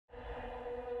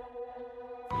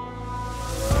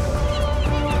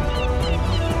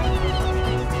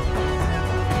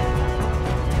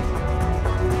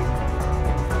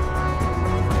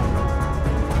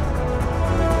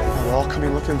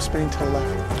spinning to the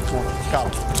left. Come on,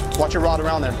 got him. Watch your rod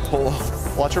around there.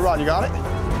 Watch your rod, you got it?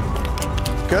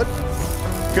 Good?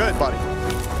 Good, buddy.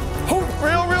 Oh,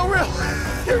 reel, reel, reel.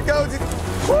 Here it goes.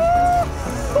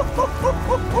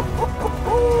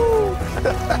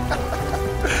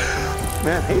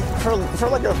 Man, for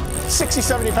like a 60,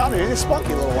 70 pounder, he's a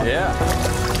spunky little one. Yeah.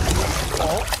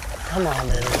 Oh, come on,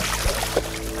 baby.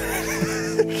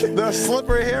 The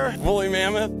slippery here. Woolly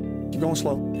mammoth. Keep going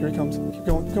slow. Here he comes. Keep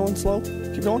going slow.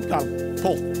 Keep going. Got him.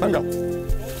 Pull. Let him go.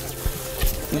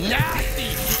 Nasty!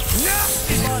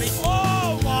 Nasty, buddy!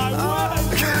 Oh, my word!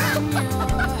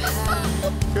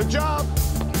 Good job.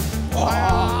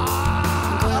 Oh.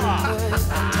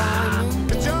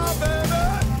 Good job, baby.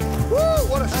 Woo,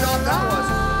 what a shot that was.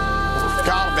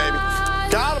 Got him, baby.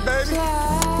 Got him, baby.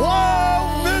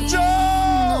 Whoa,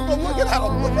 Mitchell! But look at how,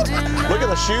 look at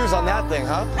the shoes on that thing,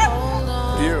 huh?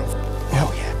 Beautiful.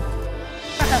 Oh, yeah.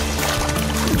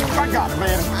 I got him,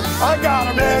 baby. I got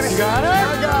him, baby. You got it? I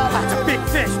got him. That's a big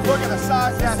fish. Look at the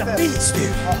size of that fish. That's a beast,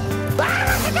 dude.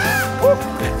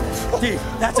 Dude,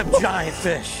 that's a giant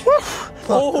fish.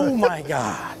 Oh, my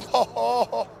God.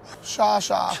 Oh,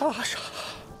 Sha-sha.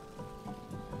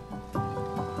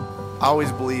 I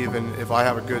always believe in if I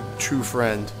have a good, true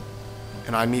friend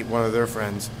and I meet one of their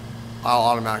friends, I'll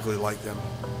automatically like them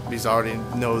because I already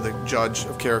know the judge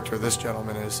of character this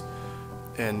gentleman is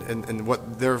and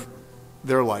what they're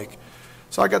like.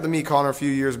 So I got to meet Connor a few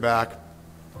years back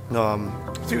in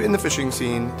the fishing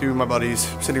scene, through my buddies,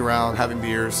 sitting around, having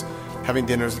beers, having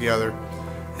dinners together.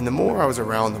 And the more I was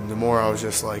around them, the more I was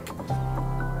just like,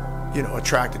 you know,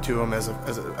 attracted to him as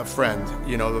a friend,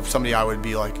 you know, of somebody I would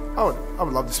be like, I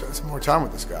would love to spend some more time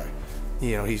with this guy.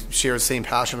 You know, he shares the same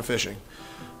passion of fishing,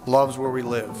 loves where we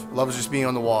live, loves just being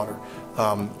on the water.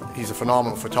 He's a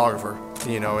phenomenal photographer,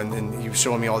 you know, and he was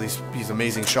showing me all these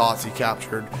amazing shots he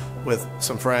captured with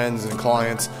some friends and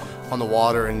clients on the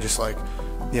water, and just like,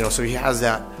 you know, so he has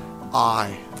that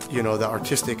eye, you know, that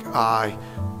artistic eye.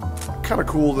 Kind of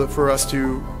cool for us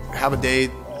to have a day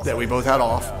that we both had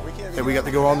off, that we got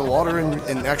to go on the water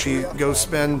and actually go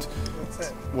spend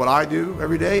what I do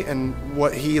every day and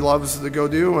what he loves to go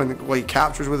do and what he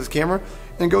captures with his camera,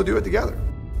 and go do it together.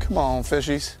 Come on,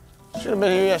 fishies. Should have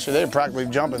been here yesterday. They're practically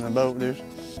jumping the boat, dude.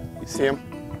 You see them?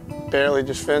 Barely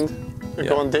just finned. They're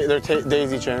going. They're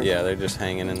daisy chaining. Yeah, they're just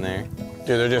hanging in there. Dude,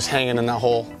 they're just hanging in that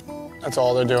hole. That's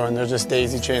all they're doing. They're just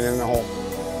daisy chaining in the hole.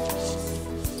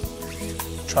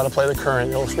 Try to play the current.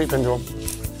 You'll sweep into them.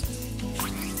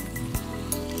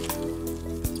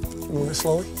 Move it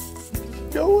slowly.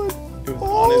 Going. Dude,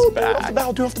 on his back. Off the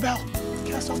bow. Do off the bow.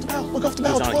 Cast off the bow. Look off the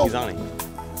bow. He's on it.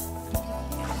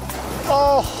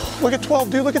 Oh, look at 12,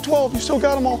 dude. Look at 12. You still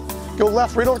got them all. Go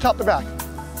left, right over top the back.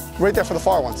 Right there for the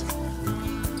far ones.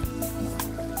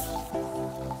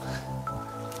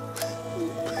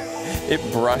 It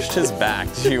brushed his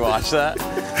back. Did you watch that?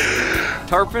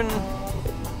 Tarpon,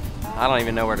 I don't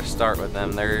even know where to start with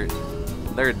them. They're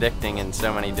addicting in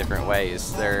so many different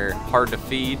ways. They're hard to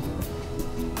feed.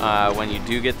 When you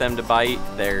do get them to bite,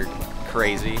 they're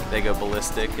crazy. They go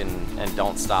ballistic and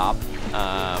don't stop.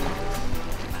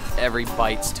 Every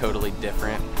bite's totally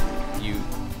different.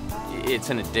 It's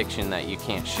an addiction that you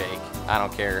can't shake. I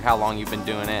don't care how long you've been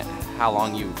doing it, how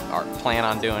long you plan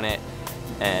on doing it,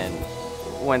 and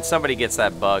when somebody gets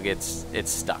that bug, it's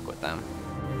stuck with them.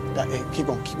 Hey, keep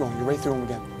going, keep going. You're right through them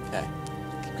again. Okay.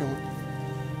 Keep going.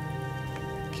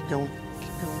 Keep going,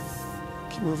 keep going.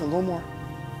 Keep moving a little more.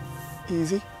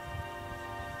 Easy.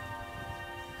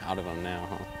 Out of them now,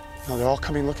 huh? No, they're all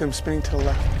coming. Look at them spinning to the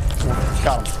left. Come on.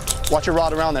 Got them. Watch your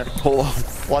rod around there. Hold on.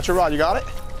 Watch your rod. You got it?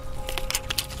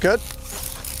 Good?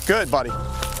 Good, buddy.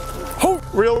 Oh,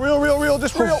 reel, reel, reel, reel.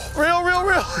 Just reel, reel, reel,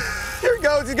 reel. Here he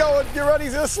goes. He's going. Get ready.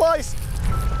 He's going to slice.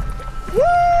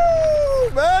 Woo,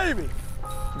 baby.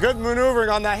 Good maneuvering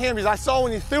on that hand, because I saw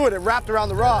when you threw it, it wrapped around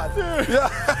the rod. Yeah.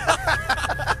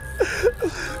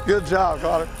 Good job,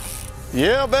 Connor.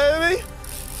 Yeah, baby.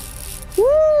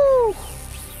 Woo.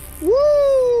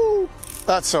 Woo.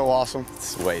 That's so awesome.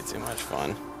 It's way too much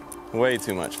fun. Way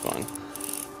too much fun.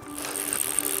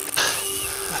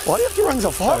 Why do you have to run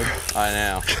so far? I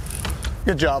know.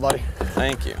 Good job, buddy.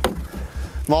 Thank you.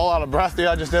 I'm all out of breath, dude.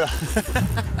 I just did a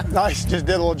nice, just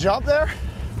did a little jump there.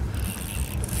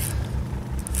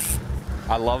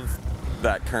 I love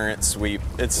that current sweep.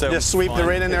 It's so just sweep the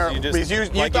right in there. You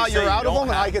thought you were out of them,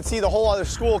 and I could see the whole other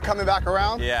school coming back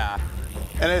around. Yeah.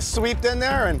 And it sweeped in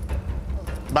there, and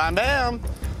bam, bam.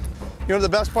 You know what the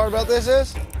best part about this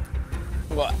is?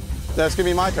 What? That's gonna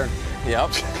be my turn.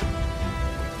 Yep.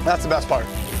 That's the best part.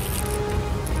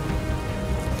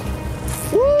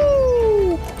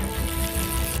 Woo!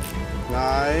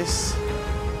 Nice.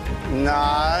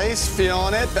 Nice,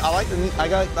 feeling it. I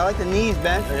like the knees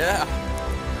bent. Yeah.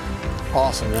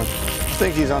 Awesome, man. I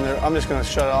think he's on there. I'm just gonna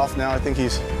shut it off now. I think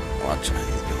he's. Watch how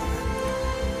he's doing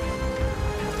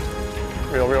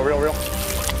it. Reel, reel, reel, reel.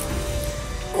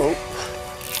 Oh.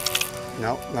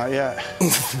 No, not yet.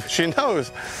 She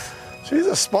knows. She's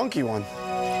a spunky one.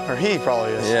 Or he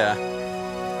probably is. Yeah.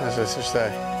 That's what I should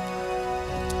say.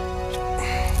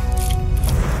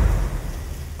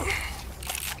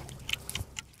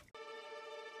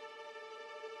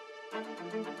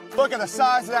 Look at the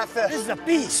size of that fish. This is a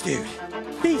beast, dude.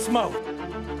 Beast mode.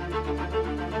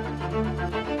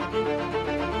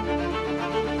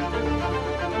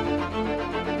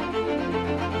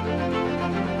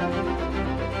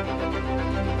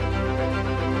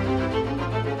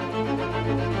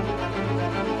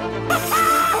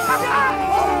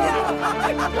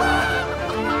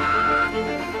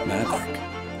 Maverick,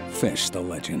 fish the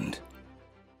legend.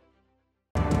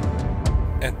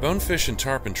 At Bonefish and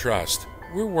Tarpon Trust,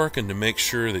 we're working to make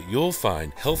sure that you'll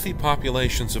find healthy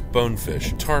populations of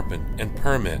bonefish, tarpon, and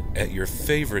permit at your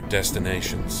favorite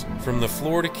destinations. From the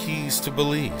Florida Keys to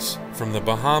Belize, from the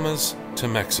Bahamas to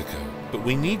Mexico. But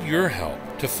we need your help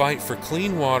to fight for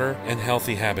clean water and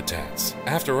healthy habitats.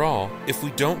 After all, if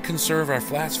we don't conserve our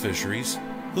flats fisheries,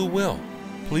 who will?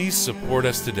 Please support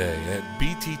us today at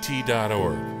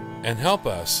btt.org and help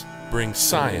us bring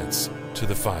science to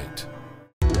the fight.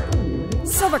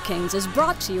 Silver Kings is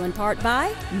brought to you in part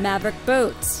by Maverick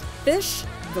Boats, Fish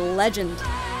the Legend.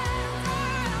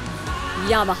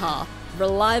 Yamaha,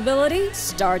 reliability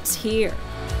starts here.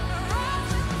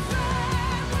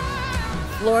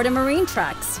 Florida Marine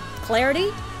Tracks, clarity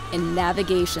in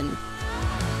navigation.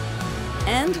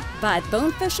 And by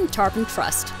Bonefish and Tarpon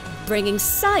Trust, bringing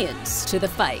science to the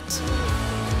fight.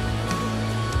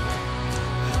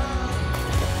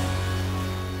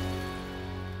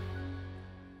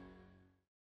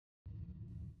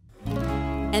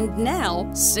 And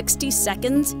now, 60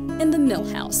 seconds in the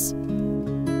millhouse.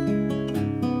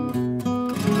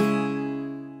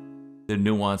 The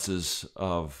nuances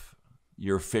of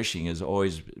your fishing has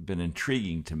always been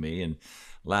intriguing to me. And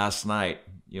last night,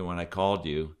 when I called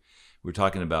you, we were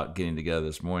talking about getting together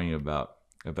this morning about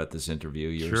this interview.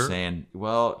 You were saying,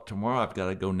 well, tomorrow I've got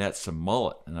to go net some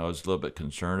mullet. And I was a little bit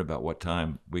concerned about what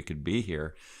time we could be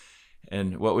here.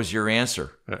 And what was your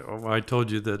answer? I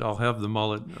told you that I'll have the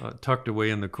mullet tucked away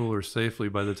in the cooler safely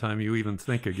by the time you even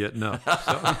think of getting up.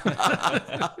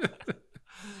 So.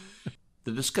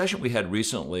 The discussion we had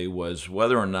recently was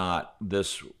whether or not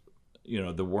this,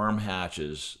 the worm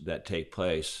hatches that take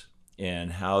place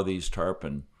and how these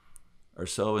tarpon are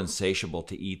so insatiable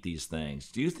to eat these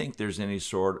things. Do you think there's any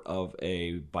sort of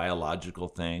a biological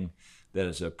thing that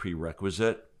is a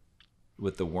prerequisite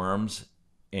with the worms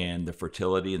and the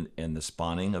fertility and the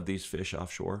spawning of these fish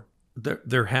offshore?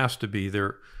 There has to be.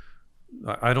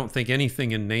 I don't think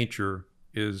anything in nature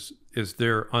is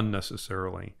there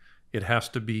unnecessarily. It has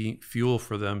to be fuel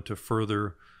for them to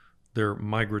further their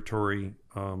migratory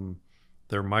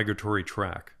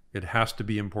track. It has to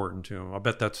be important to them. I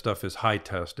bet that stuff is high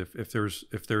test. If there's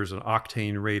an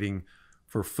octane rating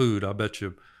for food, I bet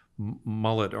you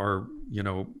mullet are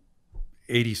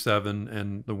 87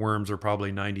 and the worms are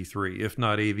probably 93, if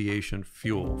not aviation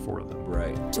fuel for them.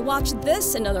 Right. To watch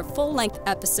this and other full-length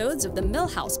episodes of the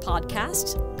Millhouse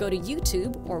podcast, go to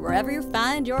YouTube or wherever you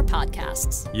find your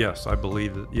podcasts. Yes, I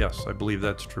believe that. Yes, I believe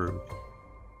that's true.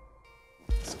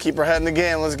 Let's keep our head in the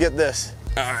game. Let's get this.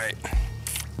 All right.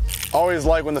 Always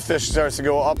like when the fish starts to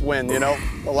go upwind,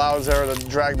 allows her to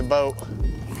drag the boat.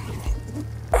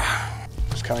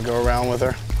 Just kind of go around with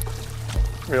her.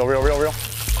 Reel, reel, reel, reel.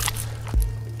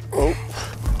 Oh,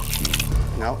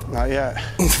 no, not yet.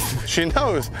 She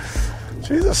knows.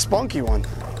 She's a spunky one.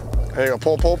 There you go,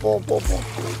 pull, pull, pull, pull, pull.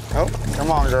 Oh, come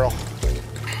on, girl.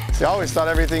 See, I always thought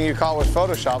everything you caught was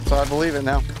Photoshop, so I believe it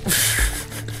now.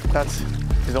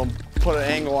 You don't put an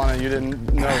angle on it you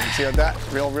didn't know. See like that?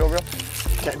 Reel, reel, reel.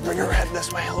 Okay, bring her head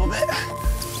this way a little bit.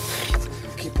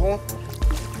 Keep pulling.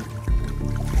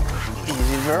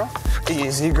 Easy, girl.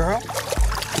 Easy, girl.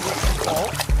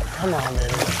 Oh, come on,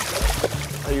 baby.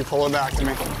 Oh, you pull her back to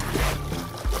me.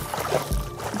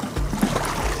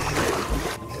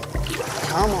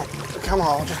 Come on. Come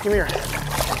on. Just give me your head.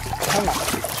 Come on.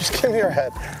 Just give me your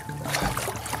head.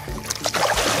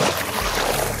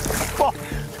 Oh,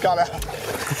 got out.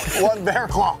 One bear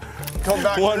claw. Come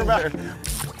back. One back.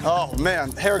 Oh,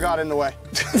 man. Hair got in the way.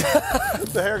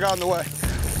 The hair got in the way.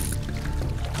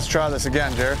 Let's try this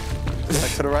again, Jared.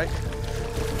 Back to the right.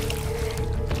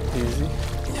 Easy.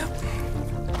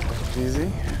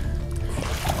 Easy.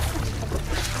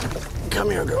 Come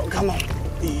here, girl. Come on.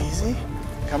 Easy.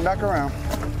 Come back around.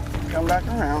 come back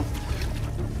around.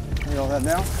 Lay all that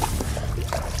down.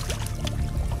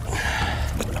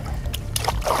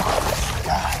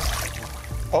 God.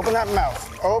 Open that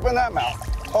mouth. Open that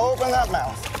mouth. Open that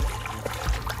mouth.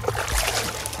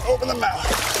 Open the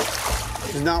mouth.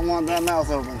 Do not want that mouth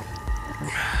open.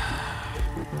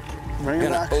 Bring it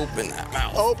back. Open that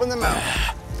mouth. Open the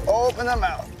mouth. Open the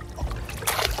mouth.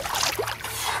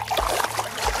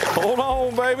 Hold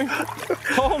on, baby.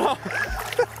 Hold on.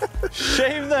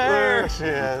 Shave the hair. There she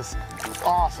is.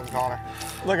 Awesome, Connor.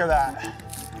 Look at that.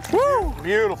 Woo!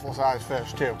 Beautiful sized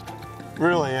fish, too.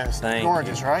 Really is. Thank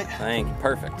Gorgeous, you. right? Thank you.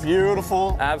 Perfect.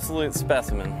 Beautiful. Absolute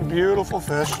specimen. Beautiful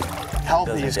fish.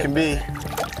 Healthy Doesn't as get can be.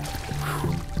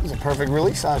 It's a perfect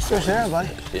release size fish there, buddy.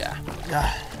 Yeah.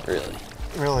 God, Really.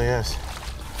 really is.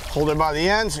 Hold her by the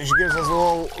end so she gives us a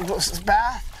little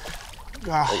bath.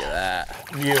 Oh, Look at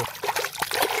that. beautiful.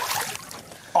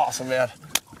 Awesome, man.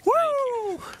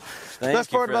 Woo! Thank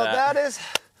Best you part for about that is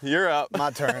you're up.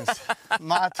 my turns.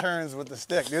 My turns with the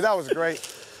stick. Dude, that was great.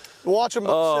 Watch them,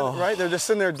 right? They're just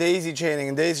sitting there daisy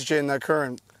chaining that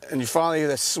current. And you finally get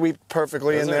that sweep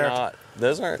perfectly Those in are there. not.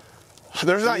 Those aren't.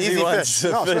 There's not easy ones fish.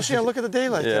 to No, fish. especially look at the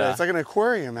daylight today. It's like an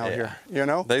aquarium out here, you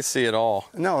know? They see it all.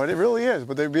 No, it really is.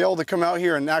 But they'd be able to come out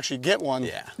here and actually get one.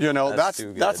 Yeah, You know, that's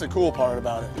too good. that's the cool part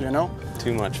about it, you know?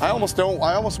 Too much fun. I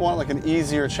almost want like an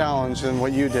easier challenge than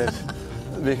what you did.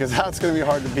 Because that's gonna be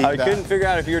hard to beat. I couldn't figure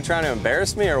out if you were trying to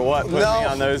embarrass me or what. Put me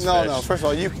on those fish. No. First of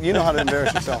all, you know how to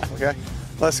embarrass yourself, okay?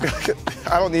 Let's go.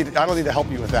 I don't need to help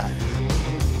you with that.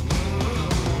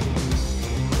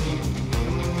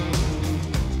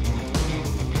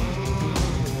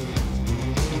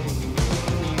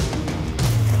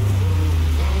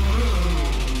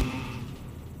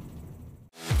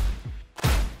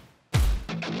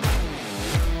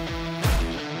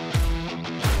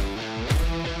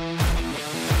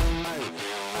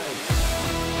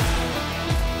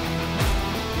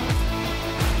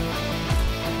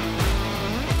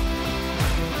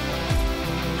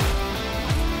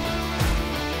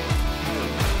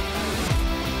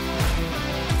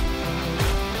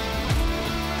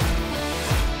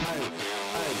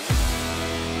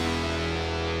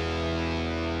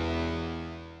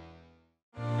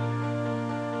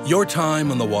 Your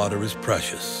time on the water is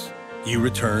precious. You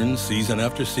return season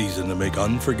after season to make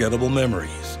unforgettable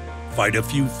memories, fight a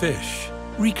few fish,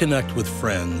 reconnect with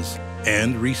friends,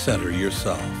 and recenter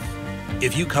yourself.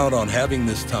 If you count on having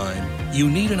this time, you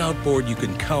need an outboard you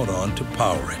can count on to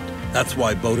power it. That's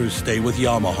why boaters stay with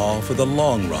Yamaha for the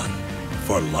long run,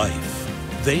 for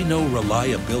life. They know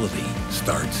reliability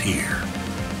starts here.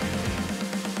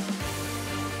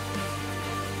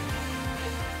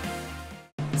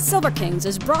 Silver Kings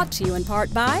is brought to you in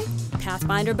part by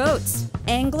Pathfinder Boats,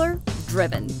 Angler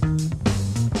Driven,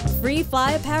 Free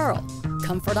Fly Apparel,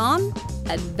 Comfort On,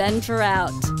 Adventure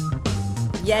Out,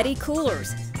 Yeti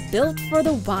Coolers, built for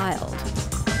the wild,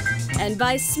 and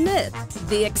by Smith,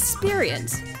 the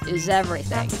experience is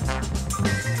everything.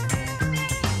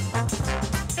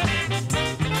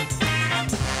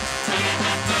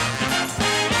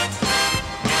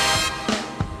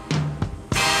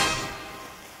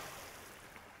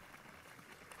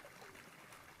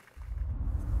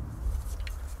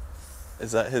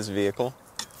 Is that his vehicle?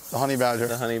 The honey badger.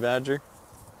 The honey badger?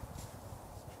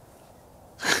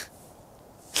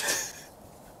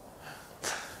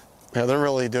 Yeah, they're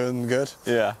really doing good.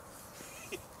 Yeah.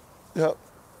 Yep.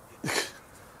 A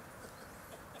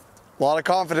lot of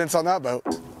confidence on that boat.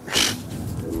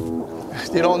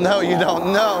 You don't know, you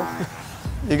don't know.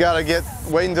 You gotta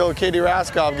wait until Katie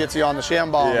Raskoff gets you on the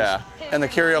Chambong. Yeah. And the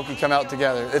karaoke come out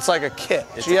together. It's like a kit.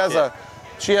 She has a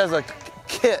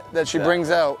kit that she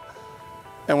brings out.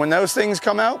 And when those things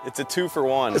come out, it's a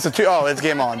 2-for-1. It's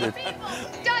game on, dude.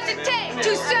 Does it take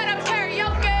to set up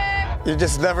karaoke? You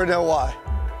just never know why.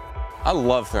 I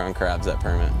love throwing crabs at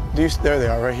permit. There they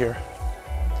are, right here.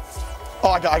 Oh,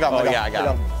 I got them. Oh, I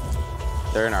got them.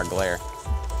 They're in our glare.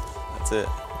 That's it.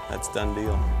 That's done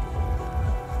deal.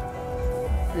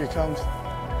 Here he comes.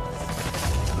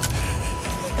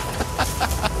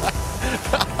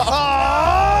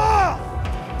 Oh!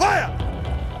 Fire!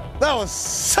 That was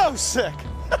so sick.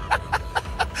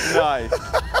 Nice.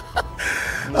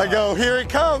 I go, here he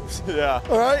comes. Yeah.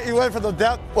 All right, he went for the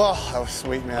depth. Well, that was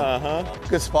sweet, man. Uh-huh.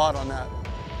 Good spot on that.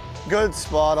 Good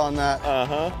spot on that.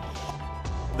 Uh-huh.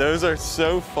 Those are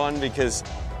so fun because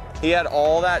he had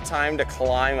all that time to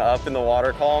climb up in the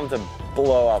water column to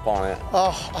blow up on it.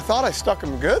 Oh, I thought I stuck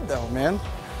him good though, man.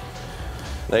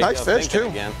 Nice fish too.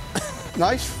 Again.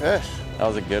 Nice fish. That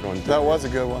was a good one too. That was a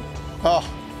good one.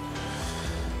 Oh.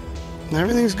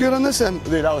 Everything's good on this end.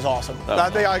 Dude, that was awesome. I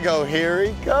think I go, here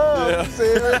he comes. Yeah.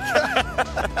 Here he comes.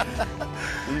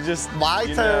 You just My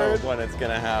you turn. know when it's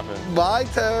gonna happen. My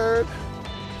turn.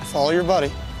 Follow your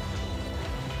buddy.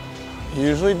 You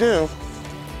usually do.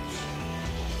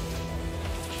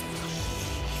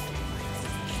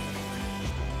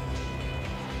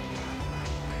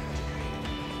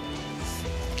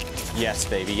 Yes,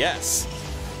 baby, yes.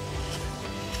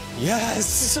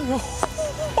 Yes!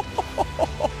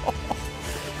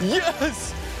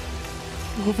 Yes!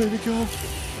 Oh, baby, go.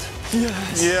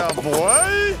 Yes! Yeah,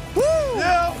 boy! Woo!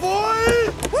 Yeah,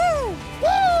 boy! Woo!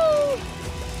 Woo!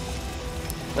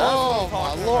 Oh,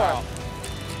 my Lord.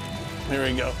 Here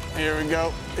we go. Here we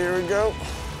go. Here we go.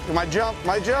 My jump.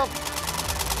 My jump.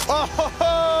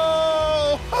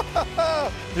 Oh!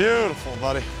 Beautiful,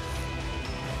 buddy.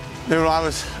 Dude, when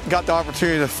I got the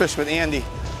opportunity to fish with Andy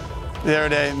the other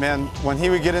day, man, when he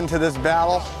would get into this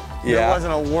battle, there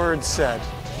wasn't a word said.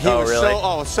 He was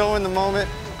really? so in the moment,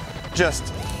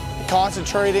 just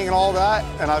concentrating and all that.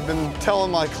 And I've been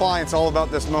telling my clients all about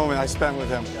this moment I spent with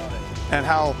him and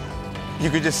how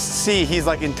you could just see he's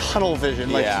like in tunnel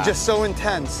vision, like just so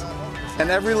intense.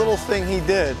 And every little thing he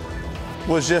did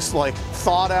was just like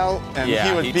thought out, and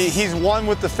he's one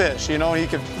with the fish, you know,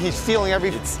 he's feeling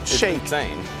every shape. It's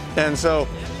insane. And so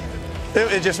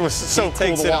it just was so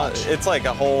cool to watch. It's like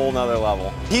a whole nother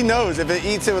level. He knows if it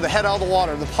eats it with the head out of the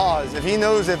water, the paws, if he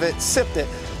knows if it sipped it,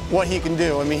 what he can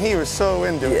do. I mean, he was so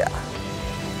into it. Yeah.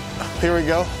 Here we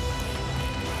go.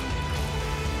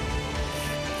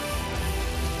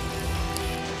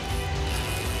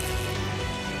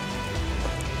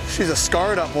 She's a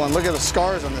scarred up one. Look at the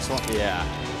scars on this one. Yeah.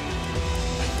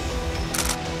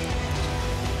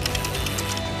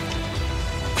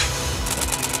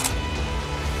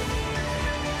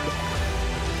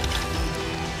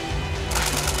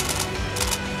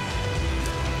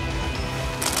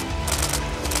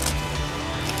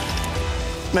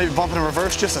 Maybe bump in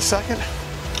reverse just a second.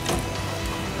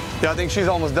 Yeah, I think she's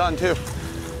almost done too.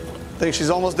 I think she's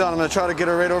almost done. I'm gonna try to get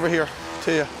her right over here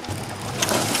to you.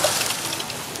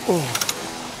 Ooh.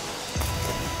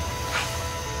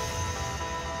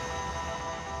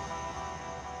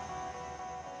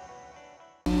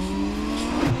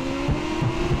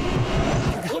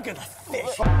 Look at the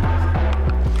fish.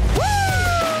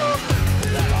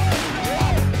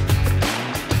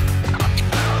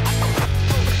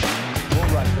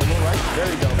 There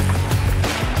you go.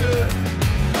 Good.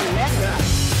 I love that.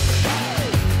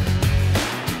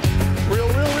 Reel,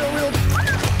 reel, reel, reel.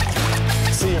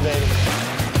 See you, baby.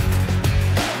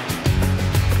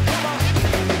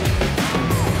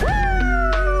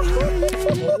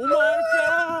 Oh my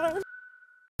God.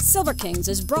 Silver Kings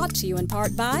is brought to you in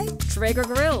part by Traeger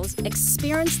Grills.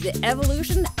 Experience the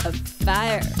evolution of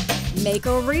fire.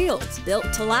 Mako Reels,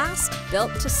 built to last,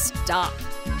 built to stop.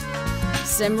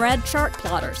 Simrad Chart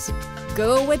Plotters.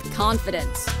 Go with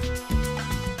confidence.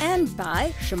 And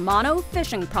by Shimano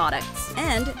Fishing Products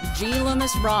and G.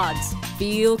 Loomis Rods.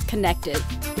 Feel connected.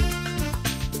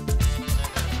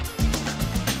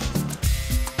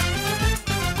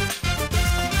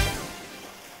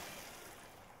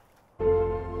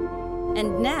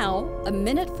 And now, a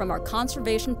minute from our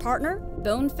conservation partner,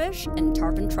 Bonefish and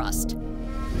Tarpon Trust.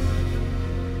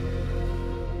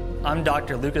 I'm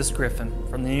Dr. Lucas Griffin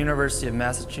from the University of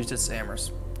Massachusetts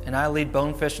Amherst, and I lead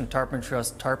Bonefish and Tarpon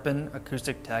Trust Tarpon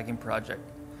Acoustic Tagging Project,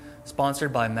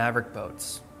 sponsored by Maverick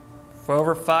Boats. For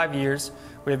over 5 years,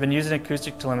 we have been using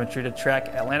acoustic telemetry to track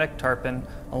Atlantic tarpon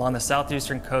along the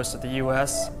southeastern coast of the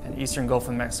U.S. and eastern Gulf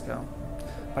of Mexico.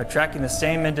 By tracking the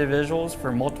same individuals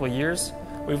for multiple years,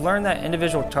 we've learned that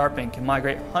individual tarpon can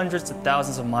migrate hundreds of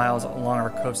thousands of miles along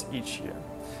our coast each year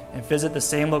and visit the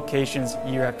same locations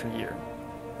year after year.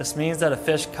 This means that a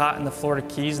fish caught in the Florida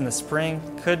Keys in the spring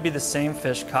could be the same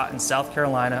fish caught in South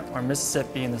Carolina or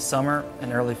Mississippi in the summer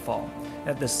and early fall, and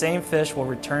that the same fish will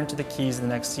return to the Keys the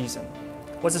next season.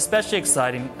 What's especially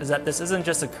exciting is that this isn't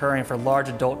just occurring for large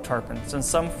adult tarpon, since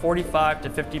some 45 to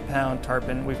 50 pound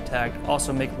tarpon we've tagged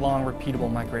also make long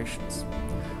repeatable migrations.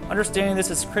 Understanding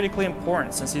this is critically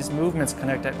important since these movements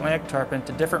connect Atlantic tarpon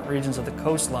to different regions of the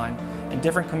coastline and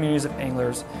different communities of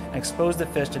anglers and expose the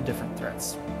fish to different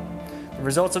threats. The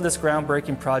results of this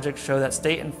groundbreaking project show that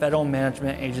state and federal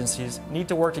management agencies need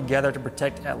to work together to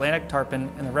protect Atlantic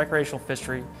tarpon and the recreational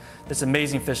fishery this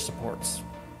amazing fish supports.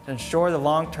 To ensure the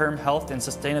long-term health and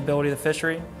sustainability of the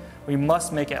fishery, we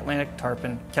must make Atlantic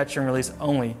tarpon catch and release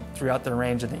only throughout the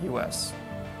range in the U.S.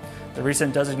 The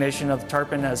recent designation of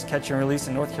tarpon as catch and release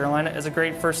in North Carolina is a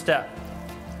great first step.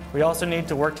 We also need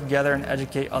to work together and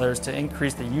educate others to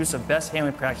increase the use of best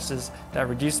handling practices that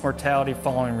reduce mortality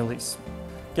following release.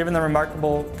 Given the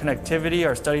remarkable connectivity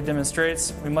our study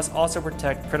demonstrates, we must also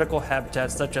protect critical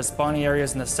habitats such as spawning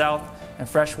areas in the south and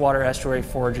freshwater estuary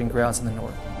foraging grounds in the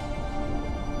north.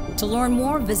 To learn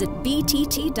more, visit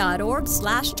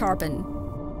btt.org/tarpon.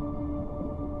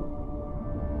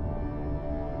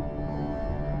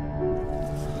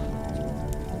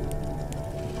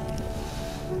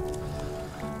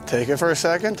 Take it for a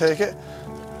second, take it.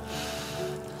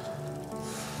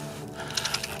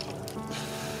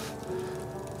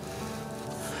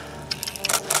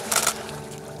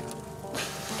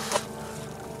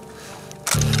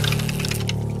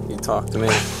 You talk to me.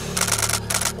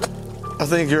 I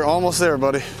think you're almost there,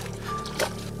 buddy.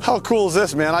 How cool is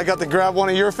this, man? I got to grab one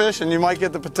of your fish and you might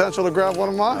get the potential to grab one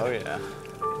of mine. Oh yeah.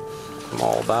 I'm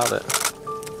all about it.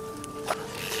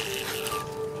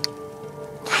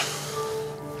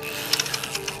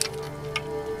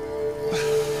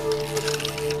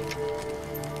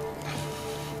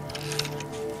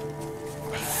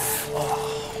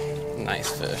 Oh, nice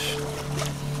fish.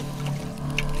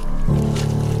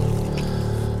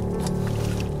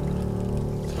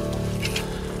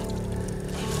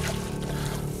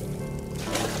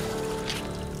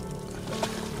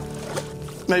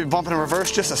 Maybe bump in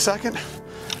reverse just a second.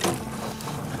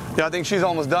 Yeah, I think she's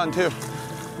almost done too. I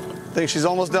think she's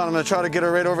almost done. I'm gonna try to get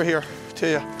her right over here to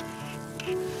you.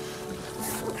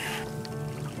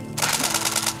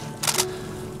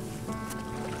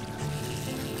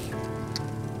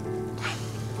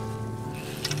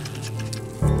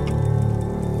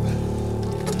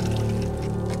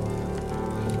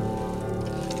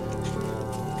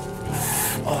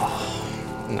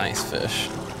 Oh, nice fish.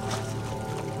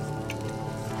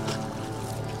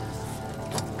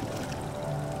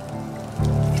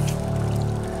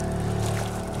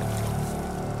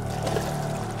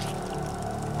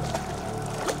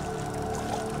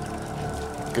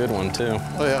 Good one too.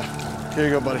 Oh yeah. Here you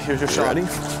go, buddy. Here's your shot. Ready?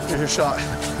 Here's your shot.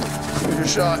 Here's your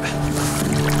shot.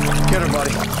 Get her,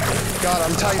 buddy. Got her.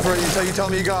 I'm tight for you until you tell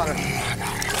me you got her.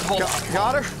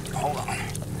 Got her? Hold on.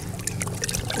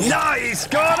 Nice!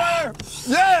 Got her!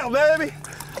 Yeah, baby!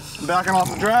 I'm backing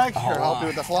off the drag. Here, I'll help you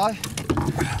with the fly.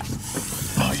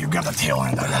 Oh, you got the tail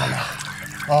end. I got him.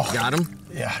 Oh. Got him?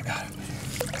 Yeah, I got him.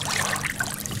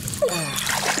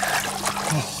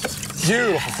 Oh,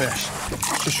 beautiful fish.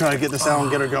 Just trying to get this out and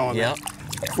get her going. Yep.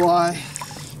 Fly.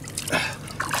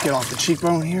 Get off the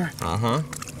cheekbone here. Uh-huh.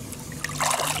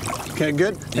 Okay,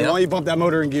 good. Hey, why don't you bump that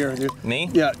motor in gear, dude?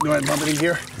 Me? Yeah, go ahead, bump it in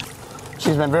gear.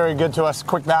 She's been very good to us.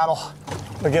 Quick battle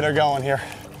to get her going here.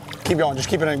 Keep going, just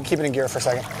keep it in gear for a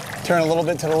second. Turn a little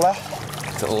bit to the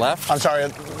left. To the left? I'm sorry,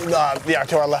 yeah,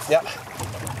 to our left, yep.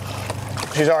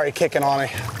 She's already kicking on me.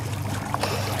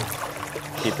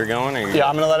 Keep her going? Or yeah,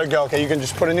 I'm gonna let her go. Okay, you can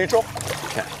just put in neutral.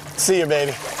 Okay. See you,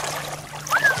 baby.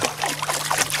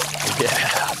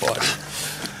 Yeah, boy.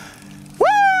 Woo!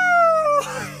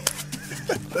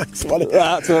 Thanks, buddy.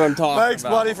 That's what I'm talking Thanks,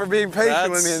 about. buddy, for being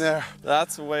patient with me in there.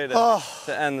 That's the way to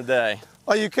end the day.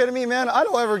 Are you kidding me, man? I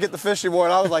don't ever get the fish anymore.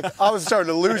 And I was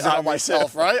starting to lose it on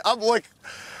myself, right? I'm like,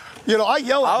 you know, I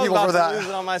yell at people for that. I was about to lose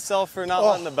it on myself for not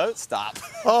letting the boat stop.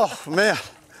 Oh, man.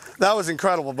 That was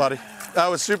incredible, buddy. That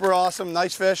was super awesome.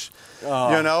 Nice fish.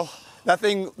 Oh. You know, that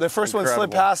thing, the first one slid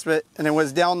past it and it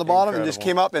was down the bottom and just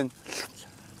came up and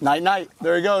night.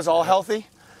 There he goes, all healthy.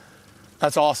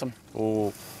 That's awesome.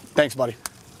 Ooh. Thanks, buddy.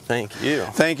 Thank you.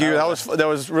 Thank you. That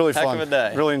was really fun. Heck of a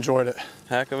day. Really enjoyed it.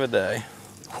 Heck of a day.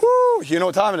 Woo! You know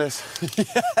what time it is.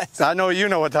 Yes. I know you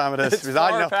know what time it is. It's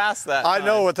far past that I time.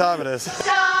 know what time it is.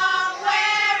 Somewhere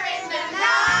in the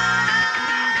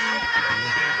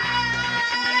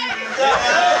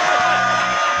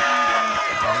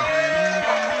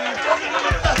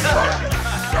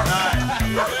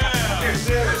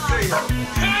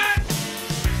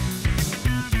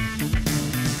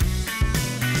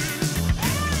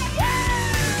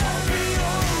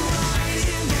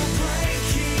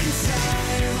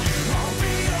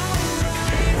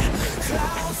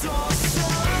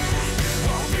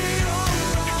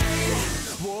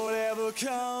Whatever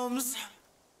comes.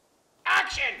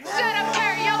 action! Set up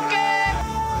karaoke!